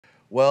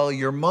Well,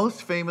 your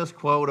most famous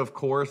quote, of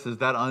course, is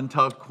that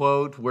untucked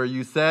quote where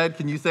you said,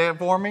 can you say it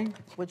for me?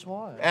 Which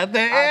one? At the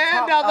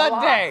end of the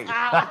day.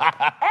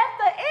 At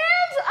the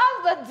end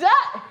of the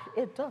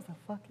day. It doesn't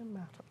fucking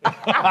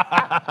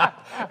matter.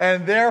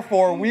 And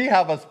therefore, we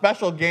have a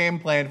special game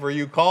plan for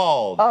you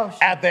called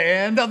At the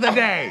End of the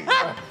Day.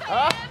 At the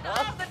end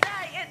of the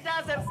day, it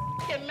doesn't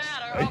fucking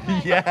matter.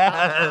 Okay?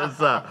 Yes.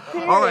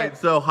 All right,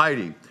 so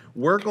Heidi,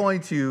 we're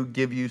going to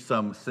give you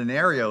some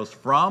scenarios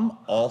from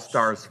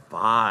All-Stars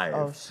 5.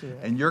 Oh, shit.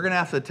 And you're going to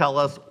have to tell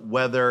us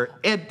whether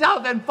it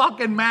doesn't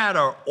fucking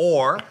matter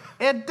or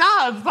it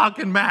does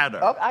fucking matter.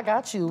 Oh, I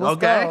got you. Let's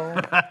go.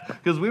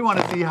 Because we want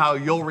to see how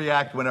you'll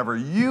react whenever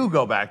you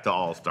go back to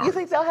All-Stars. You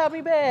think they'll have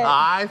me back?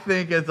 I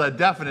think it's a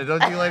definite,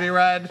 don't you, Lady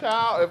Red?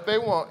 Child, if they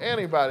want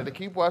anybody to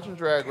keep watching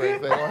Drag Race,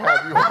 they're going to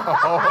have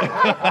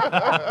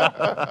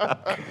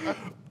you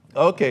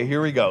on. Okay,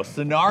 here we go.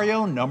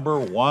 Scenario number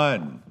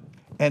 1.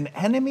 An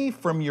enemy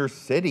from your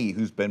city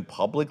who's been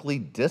publicly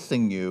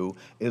dissing you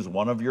is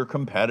one of your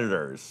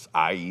competitors,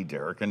 i.e.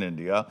 Derrick and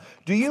India.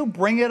 Do you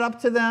bring it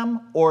up to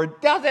them, or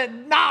does it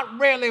not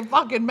really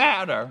fucking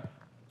matter?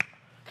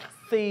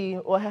 See,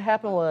 what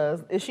happened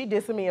was, if she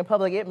dissing me in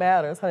public, it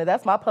matters, honey.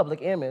 That's my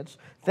public image.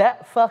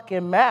 That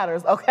fucking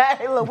matters,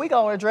 okay? Look, we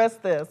gonna address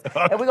this.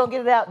 And we gonna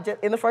get it out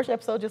in the first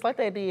episode just like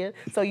they did,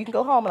 so you can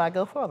go home and I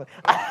go further.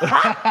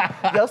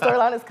 Your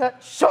storyline is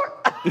cut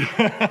short.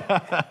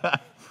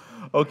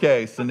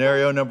 Okay,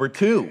 scenario number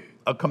 2.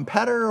 A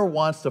competitor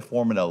wants to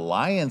form an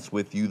alliance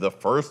with you the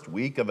first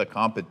week of the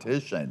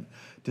competition.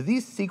 Do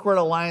these secret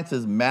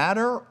alliances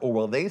matter, or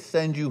will they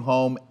send you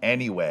home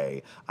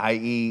anyway,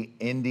 i.e.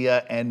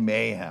 India and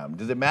Mayhem?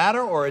 Does it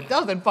matter, or it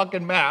doesn't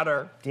fucking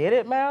matter? Did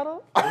it matter?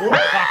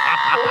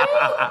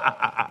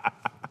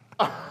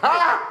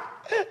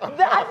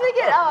 I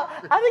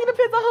think it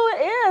depends on who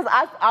it is.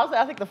 Honestly,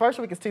 I think the first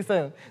week is too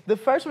soon. The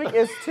first week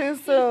is too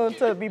soon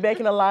to be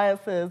making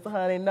alliances,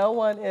 honey.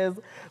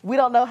 We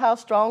don't know how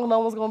strong no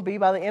one's gonna be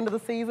by the end of the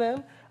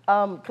season.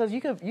 Because you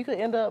could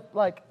end up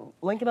like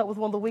linking up with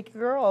one of the weaker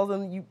girls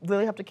and you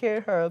really have to carry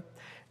her.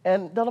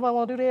 And don't nobody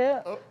wanna do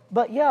that?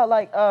 But yeah,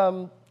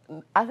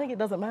 I think it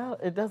doesn't matter.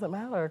 It doesn't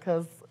matter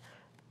because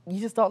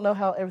you just don't know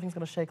how everything's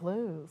gonna shake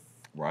loose.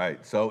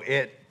 Right, so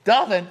it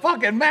doesn't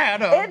fucking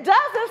matter. It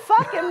doesn't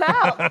fucking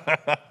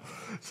matter.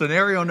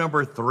 Scenario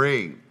number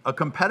 3. A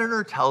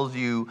competitor tells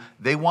you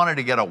they wanted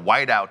to get a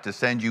whiteout to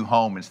send you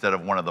home instead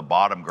of one of the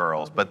bottom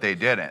girls, but they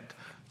didn't.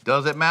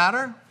 Does it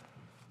matter?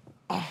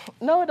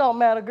 No, it don't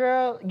matter,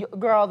 girl.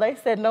 Girl, they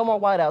said no more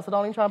whiteouts, so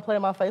don't even try to play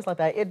in my face like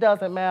that. It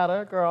doesn't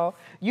matter, girl.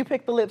 You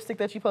pick the lipstick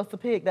that you're supposed to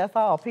pick. That's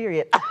all,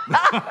 period.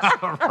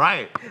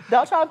 Right.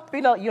 Don't try to be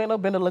you ain't no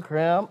Bender La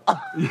Creme.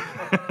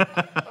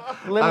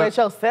 Eliminate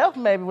yourself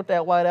maybe with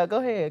that whiteout. Go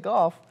ahead, go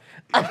off.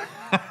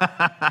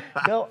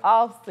 Go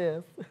off,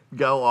 sis.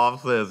 Go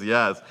off, sis,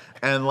 yes.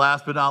 And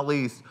last but not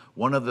least,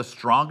 one of the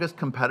strongest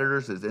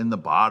competitors is in the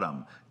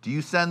bottom. Do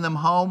you send them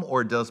home,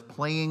 or does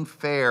playing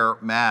fair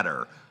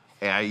matter?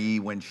 i.e.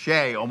 when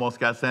Shay almost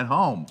got sent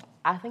home.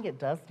 I think it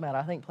does matter.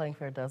 I think playing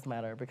fair does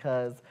matter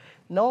because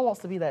no one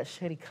wants to be that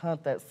shitty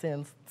cunt that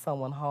sends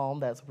someone home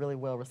that's really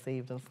well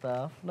received and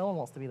stuff. No one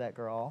wants to be that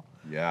girl.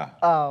 Yeah.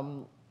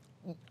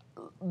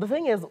 The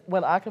thing is,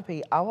 when I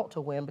compete, I want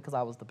to win because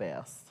I was the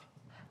best.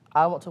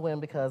 I want to win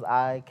because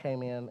I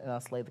came in and I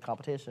slayed the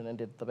competition and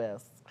did the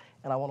best.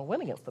 And I want to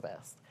win against the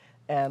best.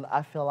 And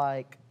I feel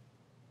like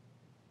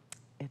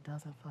it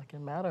doesn't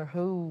fucking matter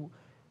who.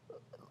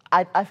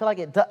 I feel like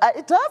it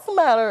does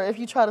matter if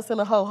you try to send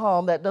a hoe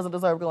home that doesn't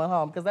deserve going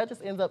home, because that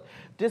just ends up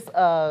what's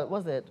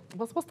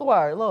the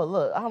word?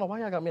 Look, I don't know why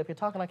y'all got me up here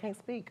talking, I can't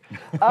speak.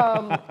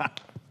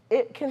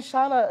 It can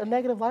shine a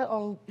negative light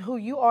on who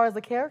you are as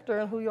a character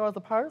and who you are as a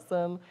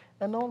person,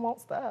 and no one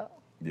wants that.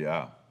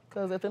 Yeah.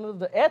 Because at the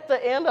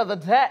end of the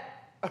day,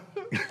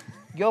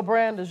 your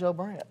brand is your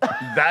brand.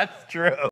 That's true.